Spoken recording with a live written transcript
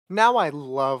Now I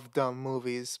love dumb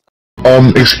movies.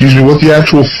 Excuse me, what the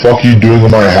actual fuck are you doing in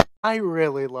my house? I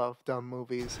really love dumb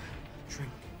movies.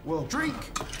 Drink. Will.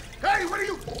 Drink! Hey, what are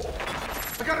you?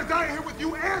 I gotta die here with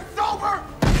you and sober!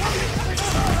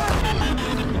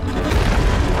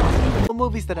 For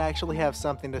movies that actually have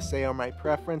something to say are my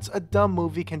preference, a dumb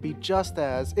movie can be just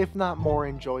as, if not more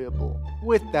enjoyable.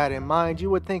 With that in mind, you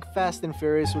would think Fast and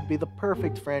Furious would be the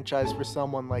perfect franchise for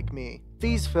someone like me.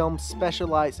 These films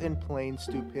specialize in plain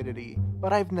stupidity,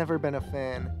 but I've never been a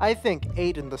fan. I think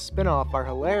 8 and the spin-off are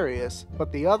hilarious,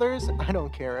 but the others, I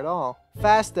don't care at all.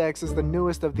 Fast X is the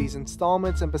newest of these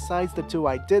installments, and besides the 2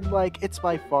 I did like, it's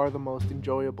by far the most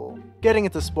enjoyable. Getting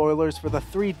into spoilers for the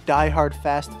 3 die-hard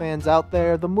Fast fans out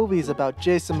there, the movie is about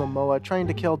Jason Momoa trying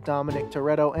to kill Dominic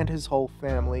Toretto and his whole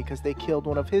family because they killed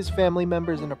one of his family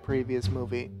members in a previous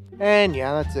movie. And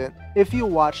yeah, that's it. If you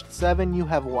watched 7, you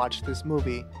have watched this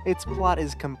movie. Its plot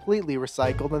is completely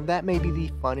recycled, and that may be the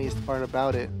funniest part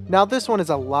about it. Now this one is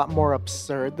a lot more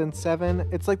absurd than 7.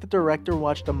 It's like the director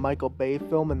watched a Michael Bay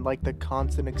film and liked the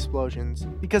constant explosions,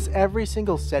 because every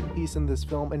single set piece in this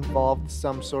film involved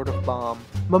some sort of bomb.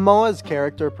 Momoa's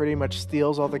character pretty much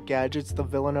steals all the gadgets the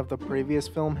villain of the previous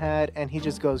film had, and he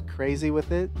just goes crazy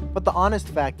with it. But the honest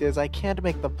fact is, I can't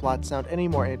make the plot sound any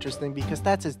more interesting because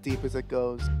that's as deep as it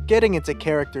goes. Getting into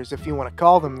characters, if you want to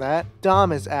call them that,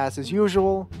 Dom is ass as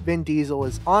usual. Vin Diesel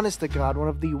is honest to god one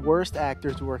of the worst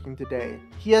actors working today.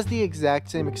 He has the exact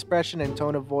same expression and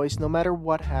tone of voice no matter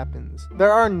what happens.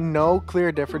 There are no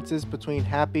clear differences between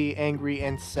happy, angry,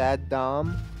 and sad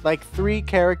Dom. Like 3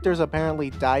 characters apparently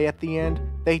die at the end.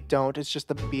 They don't, it's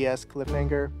just a BS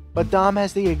cliffhanger. But Dom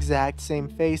has the exact same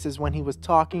face as when he was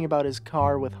talking about his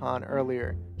car with Han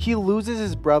earlier. He loses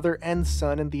his brother and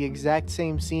son in the exact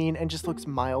same scene and just looks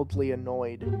mildly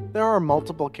annoyed. There are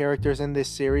multiple characters in this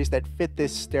series that fit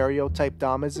this stereotype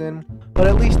Dom is in, but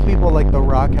at least people like The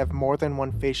Rock have more than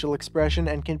one facial expression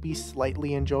and can be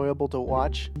slightly enjoyable to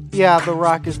watch. Yeah, The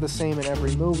Rock is the same in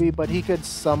every movie, but he could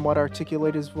somewhat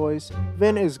articulate his voice.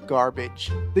 Vin is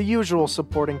garbage. The usual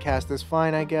supporting cast is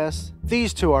fine, I guess.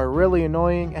 These 2 are really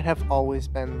annoying and have always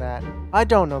been that. I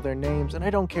don't know their names and I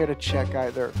don't care to check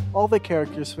either. All the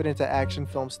characters fit into action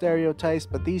film stereotypes,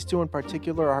 but these 2 in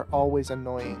particular are always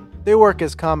annoying. They work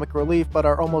as comic relief but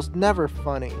are almost never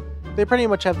funny. They pretty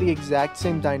much have the exact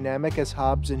same dynamic as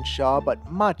Hobbs and Shaw,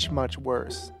 but much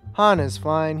worse. Han is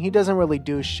fine, he doesn't really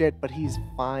do shit, but he's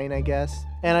fine, I guess.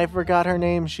 And I forgot her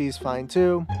name, she's fine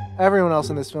too. Everyone else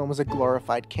in this film is a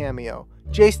glorified cameo.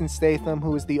 Jason Statham,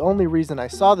 who is the only reason I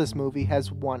saw this movie,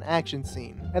 has 1 action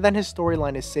scene, and then his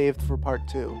storyline is saved for part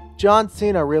 2. John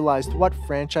Cena realized what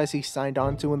franchise he signed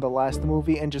on to in the last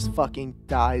movie and just fucking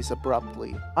dies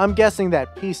abruptly. I'm guessing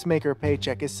that Peacemaker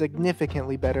paycheck is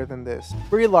significantly better than this.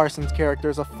 Brie Larson's character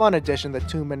is a fun addition the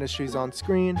 2 minutes she's on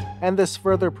screen, and this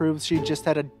further proves she just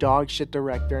had a dogshit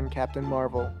director in Captain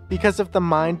Marvel. Because if the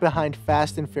mind behind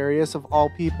Fast and Furious of all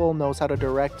people knows how to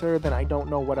direct her, then I don't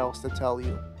know what else to tell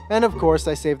you. And of course,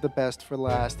 I saved the best for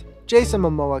last. Jason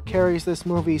Momoa carries this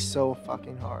movie so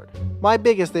fucking hard. My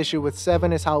biggest issue with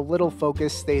 7 is how little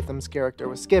focus Statham's character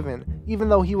was given, even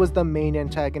though he was the main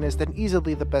antagonist and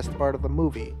easily the best part of the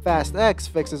movie. Fast X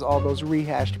fixes all those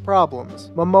rehashed problems.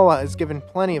 Momoa is given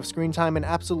plenty of screen time and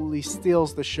absolutely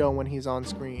steals the show when he's on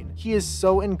screen. He is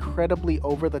so incredibly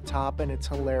over the top and it's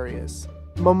hilarious.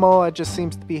 Momoa just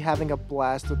seems to be having a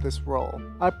blast with this role.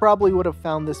 I probably would have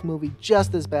found this movie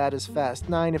just as bad as Fast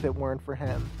 9 if it weren't for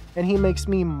him, and he makes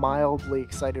me mildly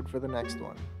excited for the next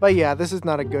one. But yeah, this is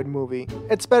not a good movie.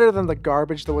 It's better than the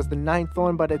garbage that was the 9th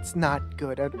one, but it's not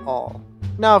good at all.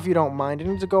 Now if you don't mind, I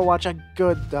need to go watch a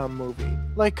good dumb movie,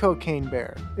 like Cocaine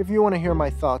Bear. If you want to hear my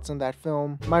thoughts on that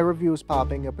film, my review is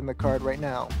popping up in the card right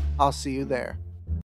now. I'll see you there.